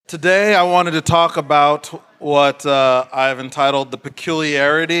Today I wanted to talk about what I've entitled The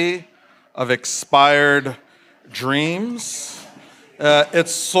Peculiarity of Expired Dreams.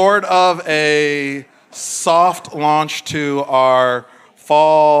 It's sort of a soft launch to our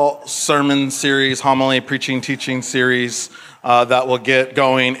fall sermon series, homily, preaching, teaching series that will get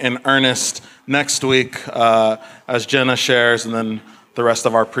going in earnest next week as Jenna shares, and then the rest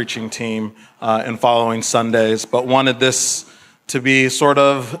of our preaching team in following Sundays. But wanted this to be sort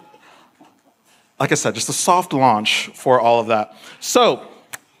of, like I said, just a soft launch for all of that. So,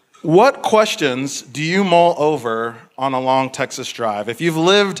 what questions do you mull over on a long Texas drive? If you've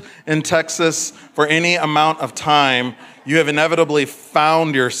lived in Texas for any amount of time, you have inevitably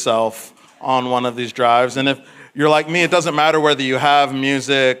found yourself on one of these drives. And if you're like me, it doesn't matter whether you have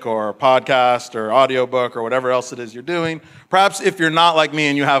music or podcast or audiobook or whatever else it is you're doing. Perhaps if you're not like me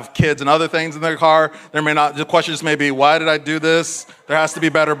and you have kids and other things in their car, the question just may be, why did I do this? There has to be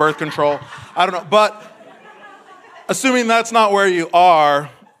better birth control. I don't know. But assuming that's not where you are,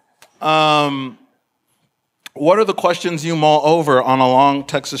 what are the questions you mull over on a long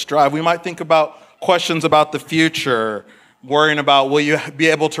Texas drive? We might think about questions about the future, worrying about, will you be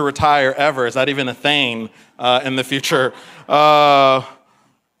able to retire ever? Is that even a thing in the future?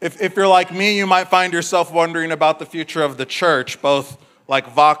 If you're like me, you might find yourself wondering about the future of the church, both like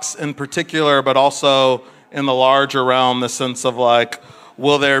Vox in particular, but also in the larger realm, the sense of like,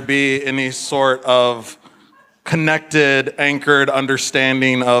 will there be any sort of connected, anchored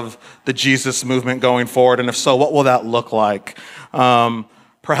understanding of the Jesus movement going forward? And if so, what will that look like?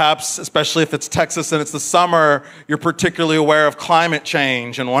 Perhaps, especially if it's Texas and it's the summer, you're particularly aware of climate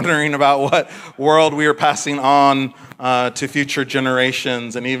change and wondering about what world we are passing on to future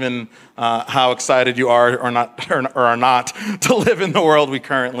generations, and even how excited you are or not to live in the world we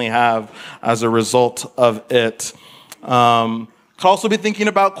currently have as a result of it. Could also be thinking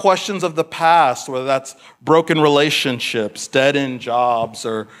about questions of the past, whether that's broken relationships, dead-end jobs,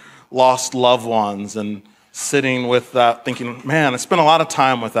 or lost loved ones, and sitting with that thinking, man, I spent a lot of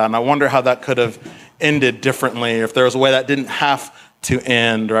time with that, and I wonder how that could have ended differently, if there was a way that didn't have to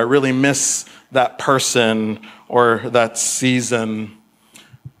end, or I really miss that person or that season.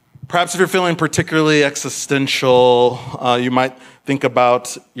 Perhaps if you're feeling particularly existential, you might think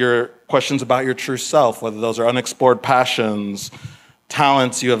about your questions about your true self, whether those are unexplored passions,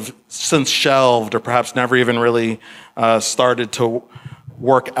 talents you have since shelved, or perhaps never even really started to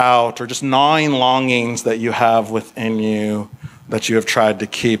work out, or just gnawing longings that you have within you that you have tried to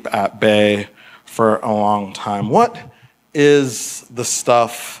keep at bay for a long time. What is the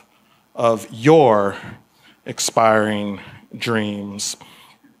stuff of your expiring dreams?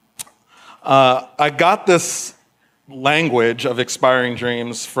 I got this language of expiring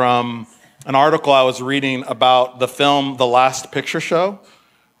dreams from an article I was reading about the film The Last Picture Show.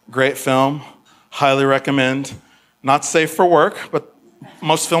 Great film, highly recommend. Not safe for work, but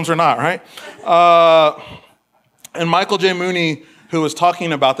most films are not, right? And Michael J. Mooney, who was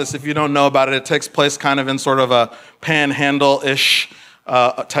talking about this, if you don't know about it, it takes place kind of in sort of a panhandle-ish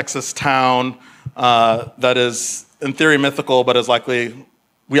Texas town that is, in theory, mythical, but is likely,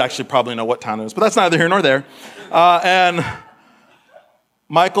 we actually probably know what town it is, but that's neither here nor there. And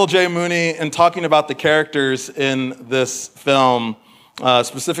Michael J. Mooney, in talking about the characters in this film,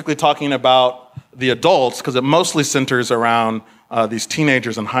 specifically talking about the adults, because it mostly centers around these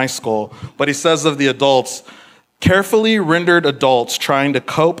teenagers in high school, but he says of the adults, carefully rendered adults trying to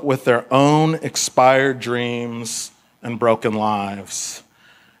cope with their own expired dreams and broken lives.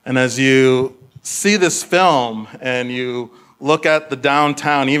 And as you see this film and you look at the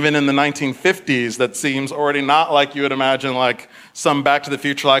downtown, even in the 1950s, that seems already not like you would imagine, like some Back to the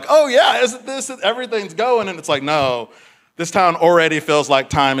Future, like, oh yeah, isn't this, everything's going, and it's like, no, this town already feels like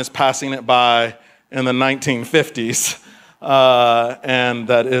time is passing it by in the 1950s. And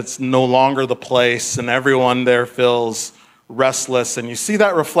that it's no longer the place, and everyone there feels restless. And you see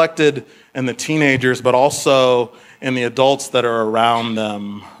that reflected in the teenagers, but also in the adults that are around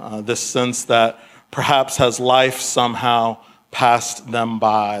them. This sense that perhaps has life somehow passed them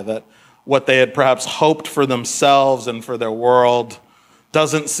by, that what they had perhaps hoped for themselves and for their world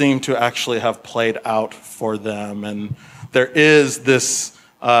doesn't seem to actually have played out for them. And there is this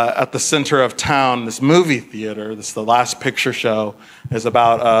at the center of town, this movie theater, The Last Picture Show, is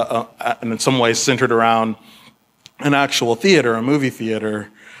about, and in some ways centered around an actual theater, a movie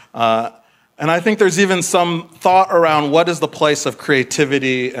theater. And I think there's even some thought around what is the place of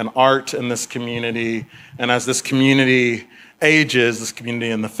creativity and art in this community, and as this community ages, this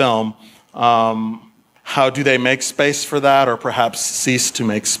community in the film, how do they make space for that, or perhaps cease to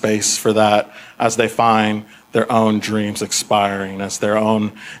make space for that as they find their own dreams expiring, as their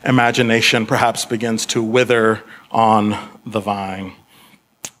own imagination perhaps begins to wither on the vine.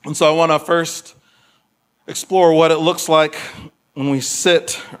 And so I want to first explore what it looks like when we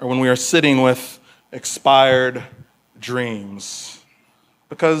sit, or when we are sitting with expired dreams.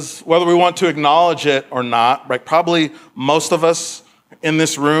 Because whether we want to acknowledge it or not, right, probably most of us in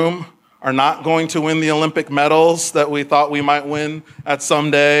this room are not going to win the Olympic medals that we thought we might win at some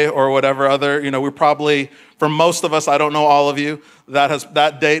day, or whatever other, we're probably, for most of us, I don't know all of you,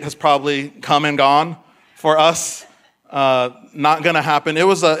 that date has probably come and gone for us. Not going to happen. It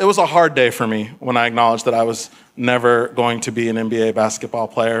was a hard day for me when I acknowledged that I was never going to be an NBA basketball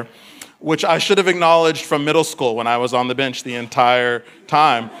player, which I should have acknowledged from middle school when I was on the bench the entire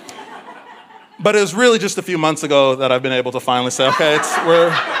time. But it was really just a few months ago that I've been able to finally say, okay,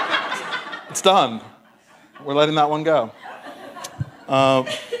 it's done. We're letting that one go. But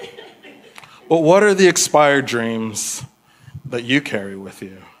what are the expired dreams that you carry with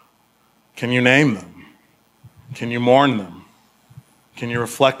you? Can you name them? Can you mourn them? Can you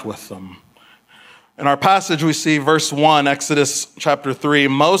reflect with them? In our passage, we see verse 1, Exodus chapter 3,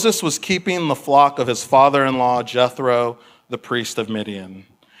 Moses was keeping the flock of his father-in-law, Jethro, the priest of Midian.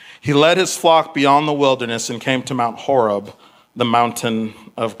 He led his flock beyond the wilderness and came to Mount Horeb, the mountain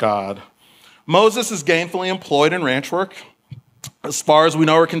of God. Moses is gainfully employed in ranch work. As far as we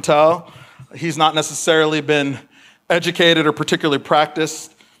know or can tell, he's not necessarily been educated or particularly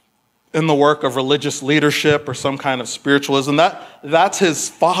practiced in the work of religious leadership or some kind of spiritualism. That's his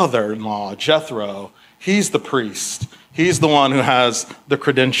father-in-law, Jethro. He's the priest. He's the one who has the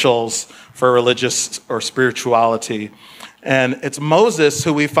credentials for religious or spirituality. And it's Moses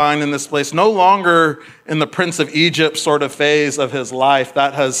who we find in this place, no longer in the Prince of Egypt sort of phase of his life.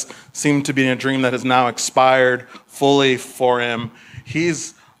 That has seemed to be a dream that has now expired fully for him.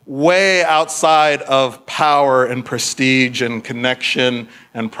 He's way outside of power and prestige and connection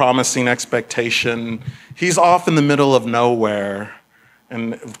and promising expectation. He's off in the middle of nowhere,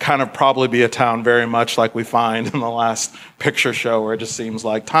 and kind of probably be a town very much like we find in the last picture show, where it just seems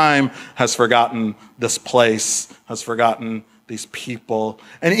like time has forgotten this place, has forgotten these people.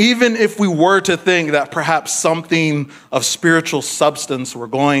 And even if we were to think that perhaps something of spiritual substance were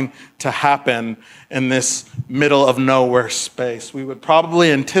going to happen in this middle of nowhere space, we would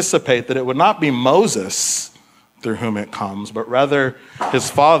probably anticipate that it would not be Moses through whom it comes, but rather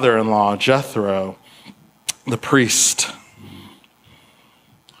his father-in-law, Jethro, the priest.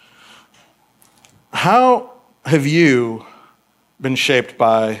 How have you been shaped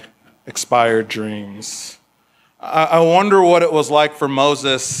by expired dreams? I wonder what it was like for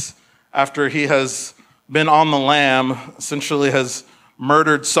Moses after he has been on the lam, essentially has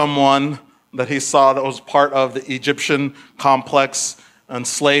murdered someone that he saw that was part of the Egyptian complex,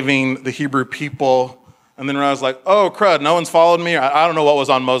 enslaving the Hebrew people, and then realized like, oh crud, no one's followed me. I don't know what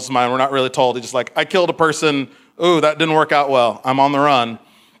was on Moses' mind. We're not really told. He's just like, I killed a person. Ooh, that didn't work out well. I'm on the run.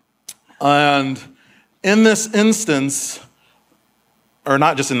 And in this instance, or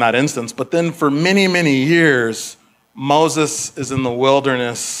not just in that instance, but then for many, many years, Moses is in the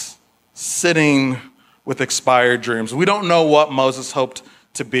wilderness sitting with expired dreams. We don't know what Moses hoped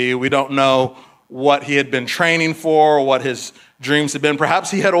to be. We don't know what he had been training for, what his dreams had been. Perhaps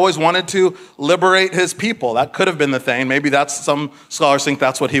he had always wanted to liberate his people. That could have been the thing. Maybe some scholars think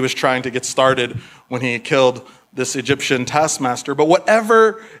that's what he was trying to get started when he killed this Egyptian taskmaster. But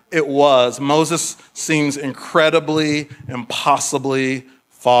whatever it was, Moses seems incredibly, impossibly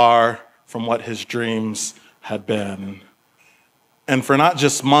far from what his dreams had been. And for not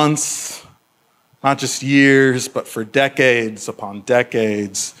just months, not just years, but for decades upon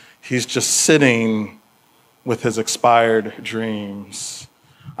decades, he's just sitting with his expired dreams.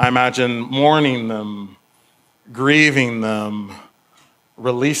 I imagine mourning them, grieving them,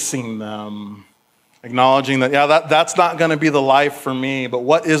 releasing them, acknowledging that, that's not going to be the life for me, but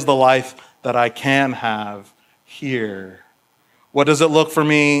what is the life that I can have here? What does it look for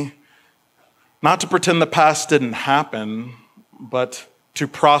me? Not to pretend the past didn't happen, but to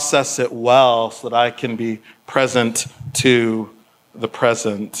process it well so that I can be present to the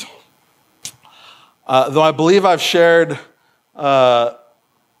present. Though I believe I've shared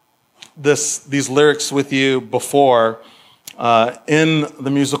these lyrics with you before, in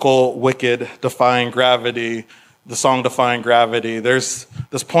the musical Wicked, Defying Gravity, the song Defying Gravity, there's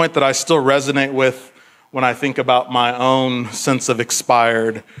this point that I still resonate with when I think about my own sense of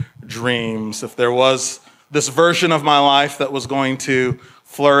expired dreams. If there was this version of my life that was going to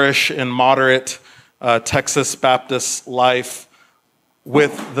flourish in moderate Texas Baptist life,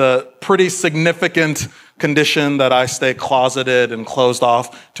 with the pretty significant condition that I stay closeted and closed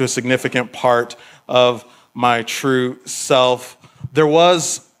off to a significant part of my true self. There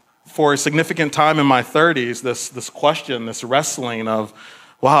was, for a significant time in my 30s, this question, this wrestling of,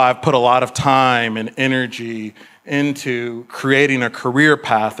 wow, I've put a lot of time and energy into creating a career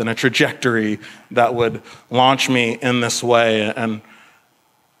path and a trajectory that would launch me in this way. And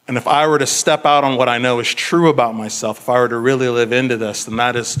if I were to step out on what I know is true about myself, if I were to really live into this, then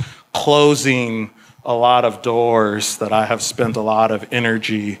that is closing a lot of doors that I have spent a lot of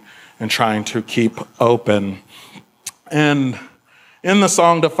energy in trying to keep open. And in the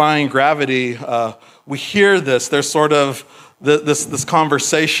song Defying Gravity, we hear this. There's sort of this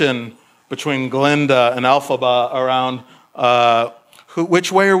conversation between Glinda and Elphaba around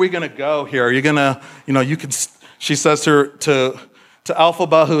which way are we going to go here? Are you going to, she says to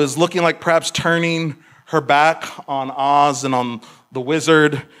Elphaba, who is looking like perhaps turning her back on Oz and on the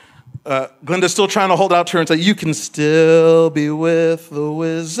wizard. Glinda's still trying to hold out to her and say, you can still be with the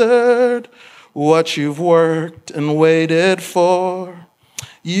wizard, what you've worked and waited for.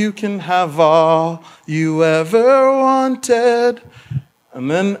 You can have all you ever wanted. And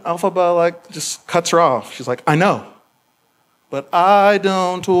then Elphaba just cuts her off. She's like, I know, but I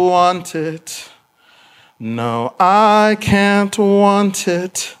don't want it. No, I can't want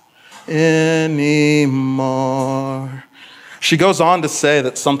it anymore. She goes on to say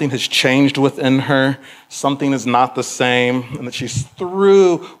that something has changed within her, something is not the same, and that she's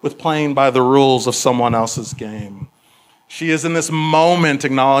through with playing by the rules of someone else's game. She is in this moment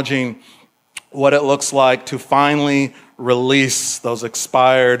acknowledging what it looks like to finally release those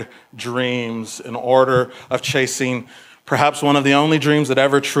expired dreams in order of chasing perhaps one of the only dreams that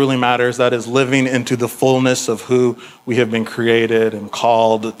ever truly matters, that is living into the fullness of who we have been created and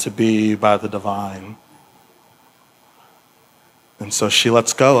called to be by the divine. And so she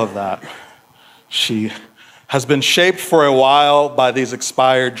lets go of that. She has been shaped for a while by these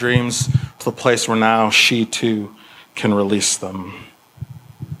expired dreams to the place where now she too can release them.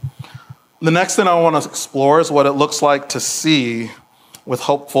 The next thing I want to explore is what it looks like to see with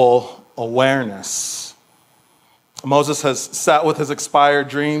hopeful awareness. Moses has sat with his expired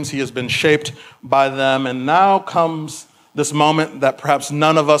dreams. He has been shaped by them. And now comes this moment that perhaps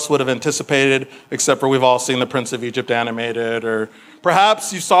none of us would have anticipated, except for we've all seen The Prince of Egypt animated, or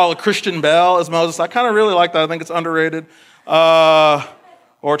perhaps you saw a Christian Bale as Moses. I kind of really like that. I think it's underrated.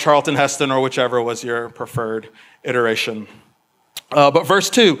 Or Charlton Heston, or whichever was your preferred iteration. But verse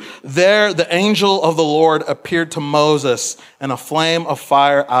 2, there the angel of the Lord appeared to Moses in a flame of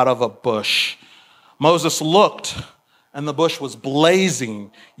fire out of a bush. Moses looked, and the bush was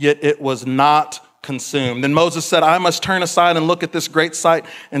blazing, yet it was not consumed. Then Moses said, I must turn aside and look at this great sight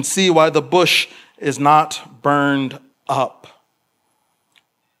and see why the bush is not burned up.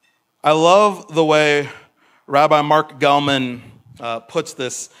 I love the way Rabbi Mark Gelman puts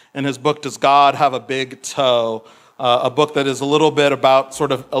this in his book, Does God Have a Big Toe? A book that is a little bit about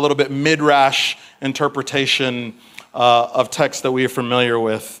sort of a little bit midrash interpretation of text that we are familiar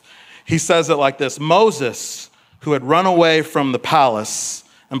with. He says it like this: Moses, who had run away from the palace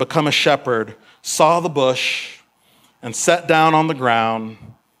and become a shepherd, saw the bush and sat down on the ground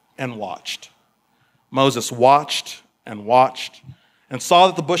and watched. Moses watched and saw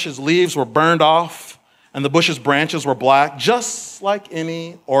that the bush's leaves were burned off and the bush's branches were black, just like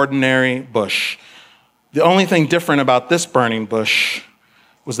any ordinary bush. The only thing different about this burning bush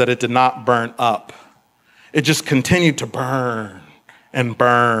was that it did not burn up. It just continued to burn and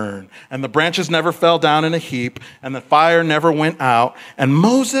burn. And the branches never fell down in a heap, and the fire never went out. And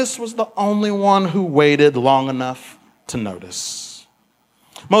Moses was the only one who waited long enough to notice.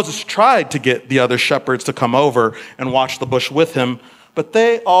 Moses tried to get the other shepherds to come over and watch the bush with him, but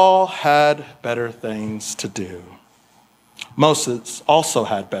they all had better things to do. Moses also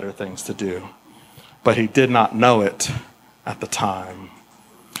had better things to do, but he did not know it at the time.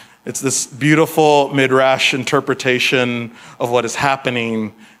 It's this beautiful midrash interpretation of what is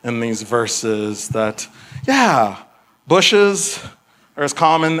happening in these verses that, bushes are as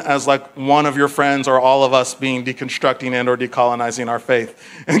common as like one of your friends or all of us being deconstructing and or decolonizing our faith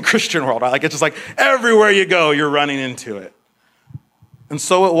in the Christian world, right? Like it's just like everywhere you go, you're running into it. And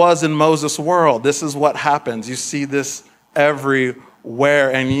so it was in Moses' world. This is what happens. You see this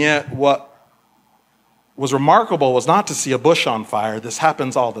everywhere, and yet what was remarkable was not to see a bush on fire. This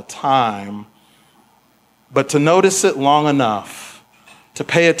happens all the time. But to notice it long enough, to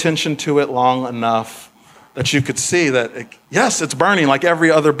pay attention to it long enough that you could see that, yes, it's burning like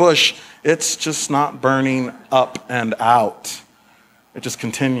every other bush. It's just not burning up and out. It just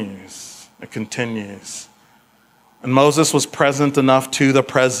continues. It continues. And Moses was present enough to the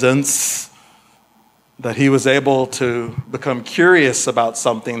presence that he was able to become curious about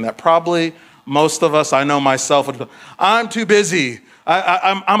something that probably most of us, I know myself, I'm too busy.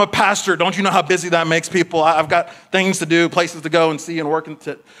 I'm a pastor. Don't you know how busy that makes people? I've got things to do, places to go and see and work and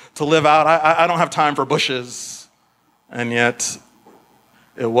to live out. I don't have time for bushes. And yet,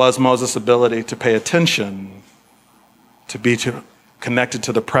 it was Moses' ability to pay attention, to be connected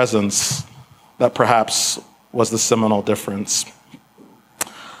to the presence that perhaps was the seminal difference.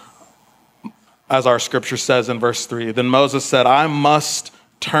 As our scripture says in verse 3, then Moses said, I must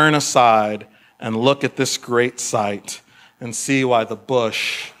turn aside and look at this great sight and see why the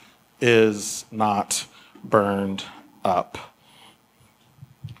bush is not burned up.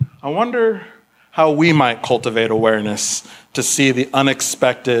 I wonder how we might cultivate awareness to see the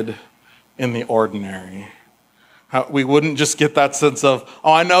unexpected in the ordinary. How we wouldn't just get that sense of,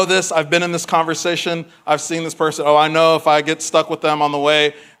 oh, I know this, I've been in this conversation, I've seen this person, oh, I know if I get stuck with them on the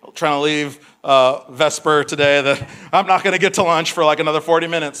way, trying to leave Vesper today, that I'm not going to get to lunch for like another 40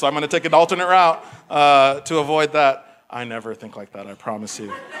 minutes, so I'm going to take an alternate route to avoid that. I never think like that, I promise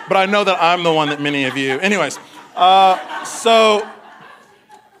you. But I know that I'm the one that many of you. Anyways, so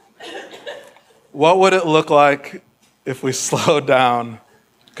what would it look like if we slowed down,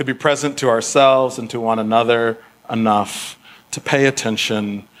 could be present to ourselves and to one another enough to pay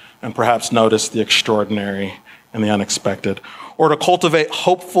attention and perhaps notice the extraordinary and the unexpected, or to cultivate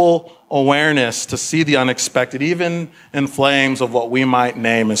hopeful awareness to see the unexpected, even in flames of what we might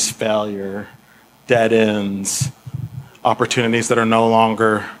name as failure, dead ends, opportunities that are no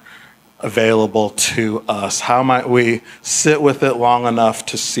longer available to us. How might we sit with it long enough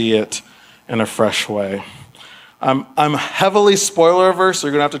to see it in a fresh way? I'm heavily spoiler averse, so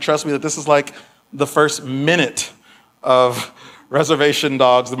you're gonna have to trust me that this is like the first minute of Reservation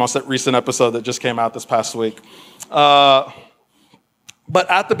Dogs, the most recent episode that just came out this past week. But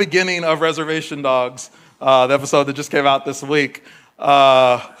at the beginning of Reservation Dogs, the episode that just came out this week,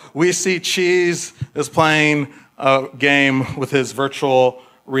 we see Cheese is playing a game with his virtual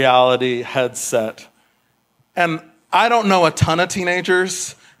reality headset. And I don't know a ton of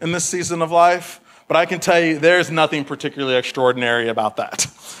teenagers in this season of life, but I can tell you there's nothing particularly extraordinary about that.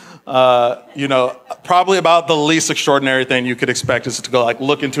 Probably about the least extraordinary thing you could expect is to go like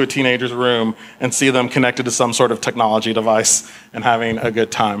look into a teenager's room and see them connected to some sort of technology device and having a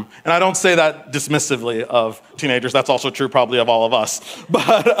good time. And I don't say that dismissively of teenagers. That's also true probably of all of us.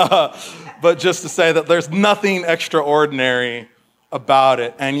 But just to say that there's nothing extraordinary about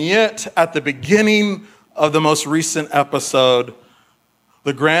it. And yet, at the beginning of the most recent episode,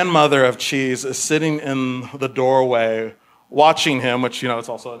 the grandmother of Cheese is sitting in the doorway watching him, which, it's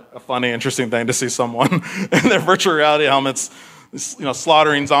also a funny, interesting thing to see someone in their virtual reality helmets,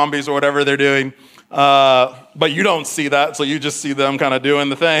 slaughtering zombies or whatever they're doing. But you don't see that, so you just see them kind of doing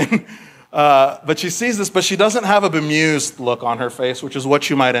the thing. But she sees this, but she doesn't have a bemused look on her face, which is what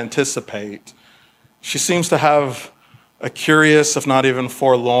you might anticipate. She seems to have a curious, if not even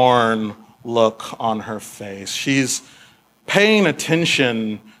forlorn, look on her face. She's paying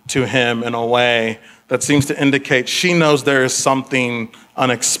attention to him in a way that seems to indicate she knows there is something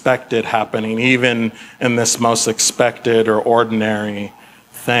unexpected happening, even in this most expected or ordinary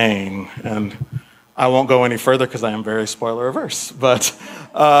thing. And I won't go any further because I am very spoiler averse, but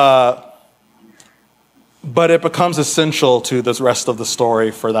it becomes essential to the rest of the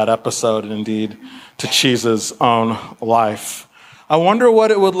story for that episode, and indeed to Cheese's own life. I wonder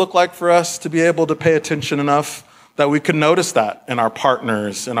what it would look like for us to be able to pay attention enough that we could notice that in our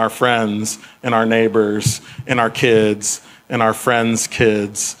partners, in our friends, in our neighbors, in our kids, in our friends'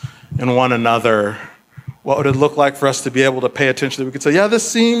 kids, in one another. What would it look like for us to be able to pay attention? That we could say, yeah, this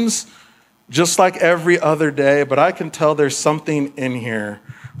seems just like every other day, but I can tell there's something in here.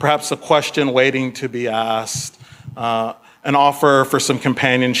 Perhaps a question waiting to be asked, an offer for some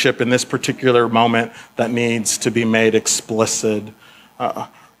companionship in this particular moment that needs to be made explicit,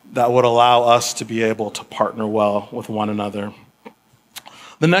 that would allow us to be able to partner well with one another.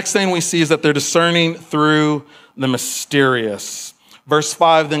 The next thing we see is that they're discerning through the mysterious. Verse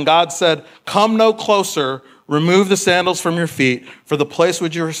 5, then God said, come no closer, remove the sandals from your feet, for the place where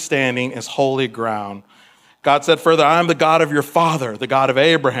you are standing is holy ground. God said further, I am the God of your father, the God of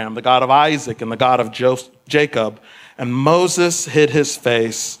Abraham, the God of Isaac, and the God of Jacob. And Moses hid his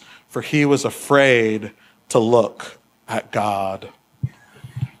face, for he was afraid to look at God.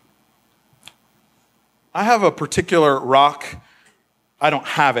 I have a particular rock. I don't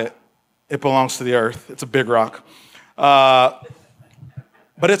have it. It belongs to the earth. It's a big rock. But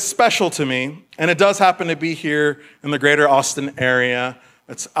it's special to me, and it does happen to be here in the greater Austin area.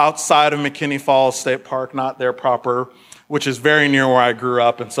 It's outside of McKinney Falls State Park, not there proper, which is very near where I grew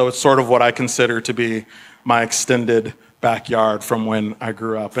up, and so it's sort of what I consider to be my extended backyard from when I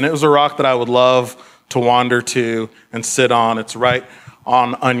grew up. And it was a rock that I would love to wander to and sit on. It's right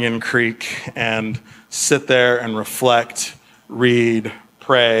on Onion Creek, and sit there and reflect, read,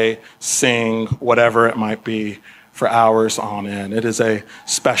 pray, sing, whatever it might be, for hours on end. It is a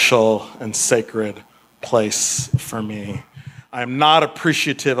special and sacred place for me. I'm not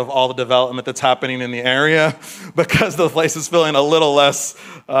appreciative of all the development that's happening in the area because the place is feeling a little less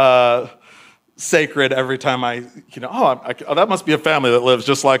sacred every time that must be a family that lives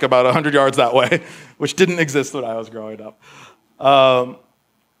just like about 100 yards that way, which didn't exist when I was growing up. But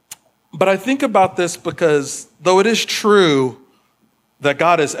I think about this because though it is true that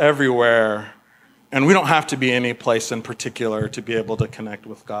God is everywhere, and we don't have to be any place in particular to be able to connect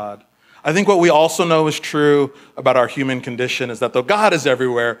with God, I think what we also know is true about our human condition is that though God is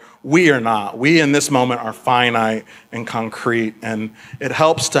everywhere, we are not. We in this moment are finite and concrete, and it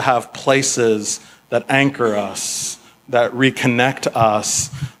helps to have places that anchor us, that reconnect us,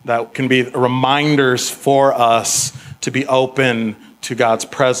 that can be reminders for us to be open to God's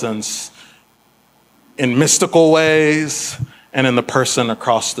presence in mystical ways and in the person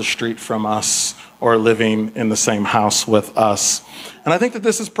across the street from us or living in the same house with us. And I think that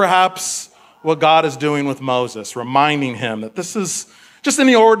this is perhaps what God is doing with Moses, reminding him that this is just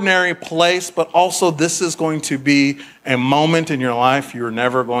any ordinary place, but also this is going to be a moment in your life you're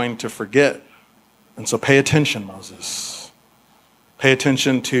never going to forget. And so pay attention, Moses. Pay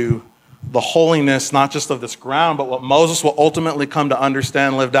attention to the holiness, not just of this ground, but what Moses will ultimately come to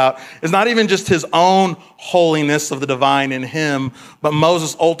understand lived out is not even just his own holiness of the divine in him, but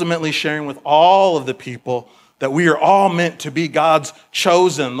Moses ultimately sharing with all of the people that we are all meant to be God's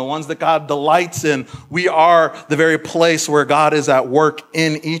chosen, the ones that God delights in. We are the very place where God is at work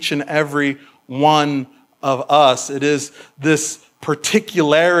in each and every one of us. It is this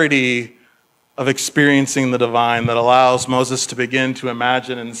particularity of experiencing the divine that allows Moses to begin to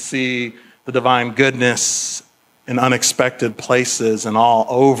imagine and see the divine goodness in unexpected places and all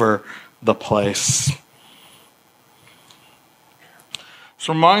over the place. This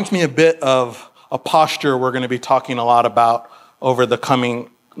reminds me a bit of a posture we're going to be talking a lot about over the coming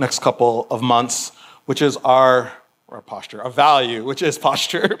next couple of months, which is our value, which is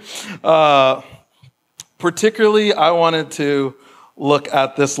posture. Particularly, I wanted to look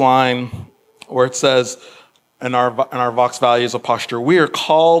at this line where it says in our Vox values of posture, we are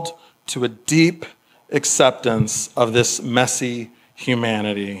called to a deep acceptance of this messy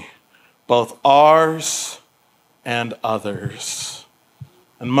humanity, both ours and others.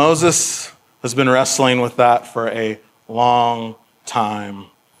 And Moses has been wrestling with that for a long time.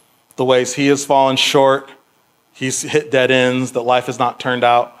 The ways he has fallen short, he's hit dead ends, that life has not turned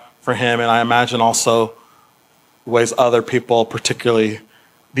out for him, and I imagine also the ways other people, particularly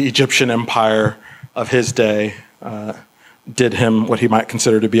the Egyptian empire of his day, did him what he might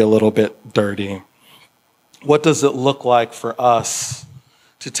consider to be a little bit dirty. What does it look like for us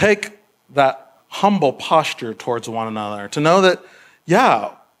to take that humble posture towards one another, to know that,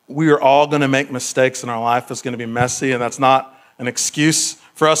 yeah, we are all going to make mistakes and our life is going to be messy, and that's not an excuse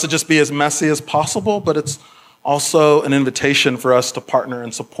for us to just be as messy as possible, but it's also an invitation for us to partner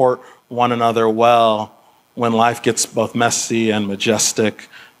and support one another well when life gets both messy and majestic,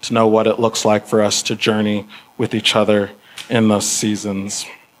 to know what it looks like for us to journey with each other in those seasons.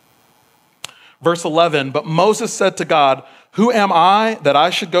 Verse 11, but Moses said to God, who am I that I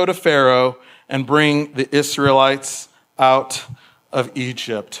should go to Pharaoh and bring the Israelites out of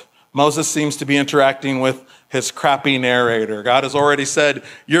Egypt? Moses seems to be interacting with his crappy narrator. God has already said,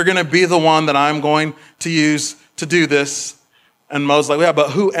 you're going to be the one that I'm going to use to do this. And Moses is like, yeah,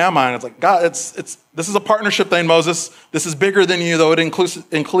 but who am I? And it's like, God, this is a partnership thing, Moses. This is bigger than you, though it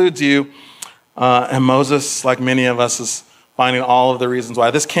includes you. And Moses, like many of us, is finding all of the reasons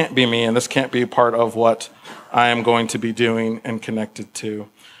why this can't be me and this can't be part of what I am going to be doing and connected to.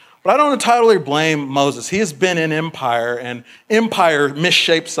 But I don't entirely blame Moses. He has been in empire, and empire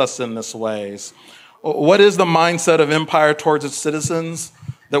misshapes us in this ways. What is the mindset of empire towards its citizens?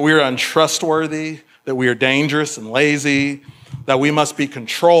 That we are untrustworthy, that we are dangerous and lazy, that we must be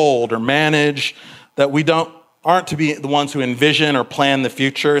controlled or managed, that we aren't to be the ones who envision or plan the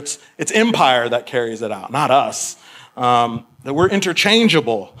future. It's empire that carries it out, not us. That we're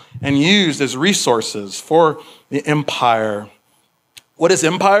interchangeable and used as resources for the empire. What is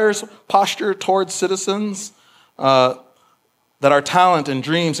empire's posture towards citizens? That our talent and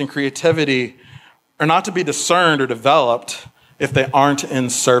dreams and creativity are not to be discerned or developed if they aren't in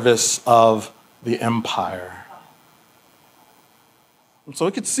service of the empire. And so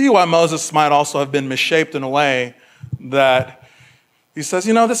we could see why Moses might also have been misshaped in a way that he says,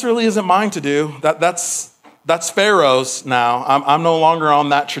 this really isn't mine to do. That's That's Pharaoh's now. I'm no longer on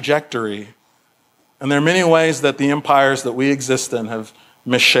that trajectory. And there are many ways that the empires that we exist in have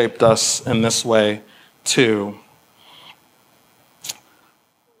misshaped us in this way too.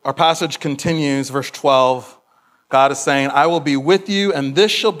 Our passage continues, verse 12. God is saying, I will be with you, and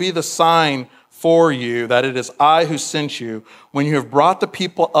this shall be the sign for you, that it is I who sent you. When you have brought the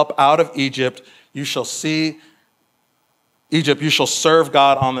people up out of Egypt, you shall see Egypt, you shall serve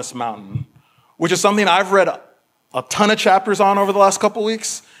God on this mountain, which is something I've read a ton of chapters on over the last couple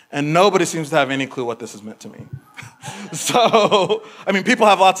weeks, and nobody seems to have any clue what this has meant to me. So, I mean, people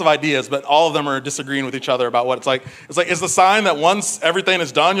have lots of ideas, but all of them are disagreeing with each other about what it's like. It's like, is the sign that once everything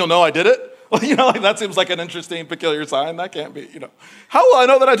is done, you'll know I did it? Well, like that seems like an interesting, peculiar sign. That can't be, How will I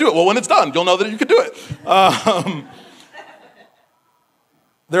know that I do it? Well, when it's done, you'll know that you can do it.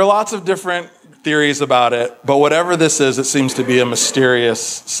 There are lots of different theories about it, but whatever this is, it seems to be a mysterious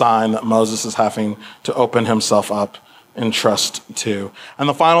sign that Moses is having to open himself up in trust to. And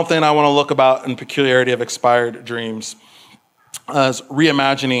the final thing I want to look about in Peculiarity of Expired Dreams is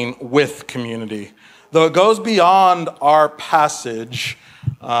reimagining with community. Though it goes beyond our passage,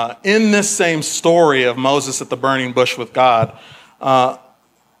 in this same story of Moses at the burning bush with God,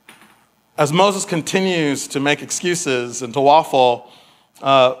 as Moses continues to make excuses and to waffle,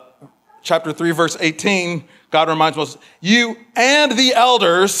 chapter 3, verse 18, God reminds Moses, you and the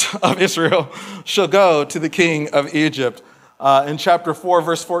elders of Israel shall go to the king of Egypt. In chapter 4,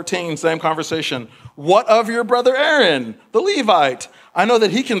 verse 14, same conversation. What of your brother Aaron, the Levite? I know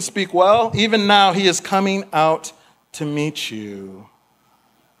that he can speak well. Even now he is coming out to meet you.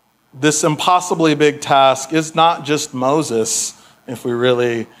 This impossibly big task is not just Moses, if we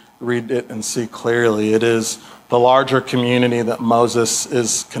really read it and see clearly. It is the larger community that Moses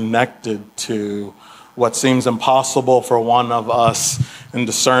is connected to. What seems impossible for one of us in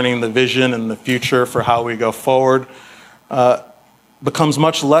discerning the vision and the future for how we go forward becomes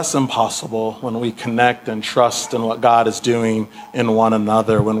much less impossible when we connect and trust in what God is doing in one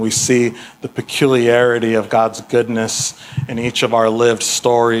another, when we see the peculiarity of God's goodness in each of our lived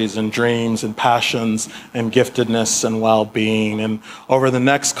stories and dreams and passions and giftedness and well-being. And over the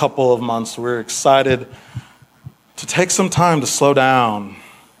next couple of months, we're excited to take some time to slow down,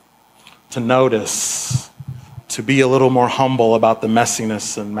 to notice, to be a little more humble about the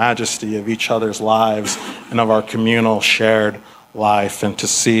messiness and majesty of each other's lives and of our communal shared life, and to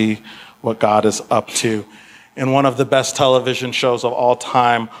see what God is up to. In one of the best television shows of all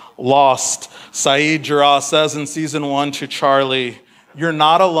time, Lost, Saeed Jarrah says in season 1 to Charlie, you're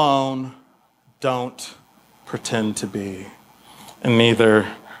not alone, don't pretend to be. And neither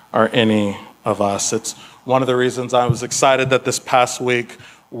are any of us. It's one of the reasons I was excited that this past week,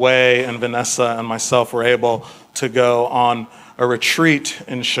 Way and Vanessa and myself were able to go on a retreat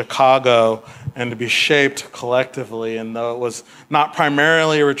in Chicago and to be shaped collectively. And though it was not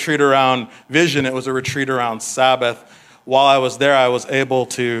primarily a retreat around vision, it was a retreat around Sabbath. While I was there, I was able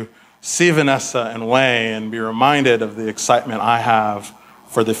to see Vanessa and Way and be reminded of the excitement I have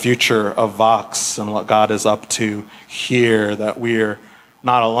for the future of Vox and what God is up to here, that we're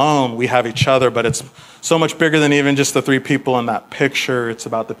not alone, we have each other, but it's so much bigger than even just the 3 people in that picture. It's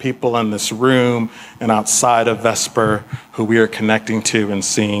about the people in this room and outside of Vesper who we are connecting to and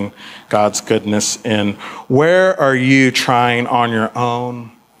seeing God's goodness in. Where are you trying on your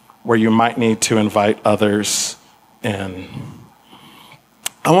own where you might need to invite others in?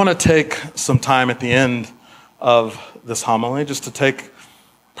 I want to take some time at the end of this homily just to take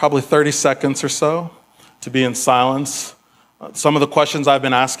probably 30 seconds or so to be in silence. Some of the questions I've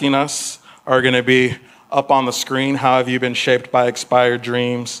been asking us are going to be up on the screen. How have you been shaped by expired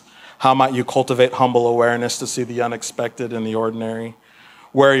dreams? How might you cultivate humble awareness to see the unexpected in the ordinary?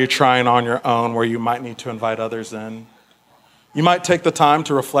 Where are you trying on your own where you might need to invite others in? You might take the time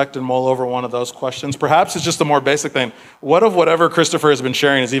to reflect and mull over one of those questions. Perhaps it's just a more basic thing. What of whatever Christopher has been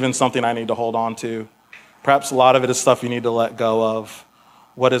sharing is even something I need to hold on to? Perhaps a lot of it is stuff you need to let go of.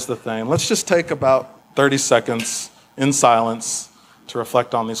 What is the thing? Let's just take about 30 seconds in silence to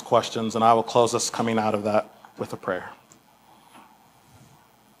reflect on these questions, and I will close us coming out of that with a prayer.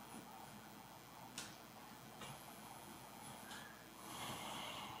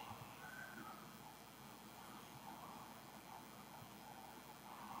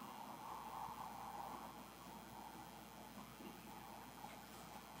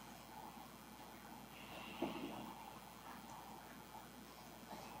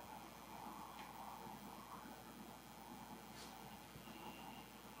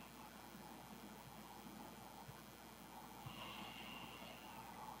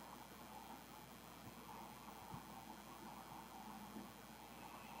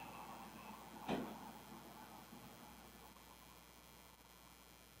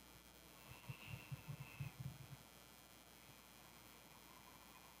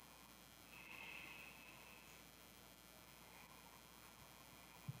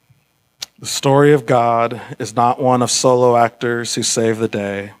 The story of God is not one of solo actors who save the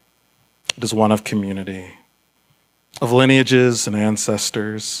day. It is one of community, of lineages and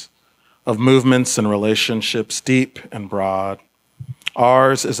ancestors, of movements and relationships, deep and broad.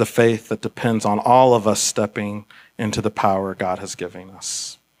 Ours is a faith that depends on all of us stepping into the power God has given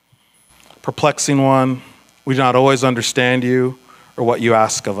us. Perplexing one, we do not always understand you or what you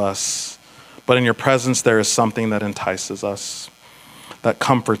ask of us, but in your presence there is something that entices us, that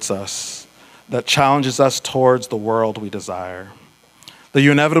comforts us, that challenges us towards the world we desire. That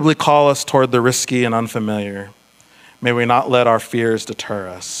you inevitably call us toward the risky and unfamiliar. May we not let our fears deter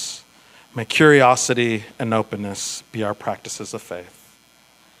us. May curiosity and openness be our practices of faith.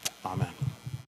 Amen.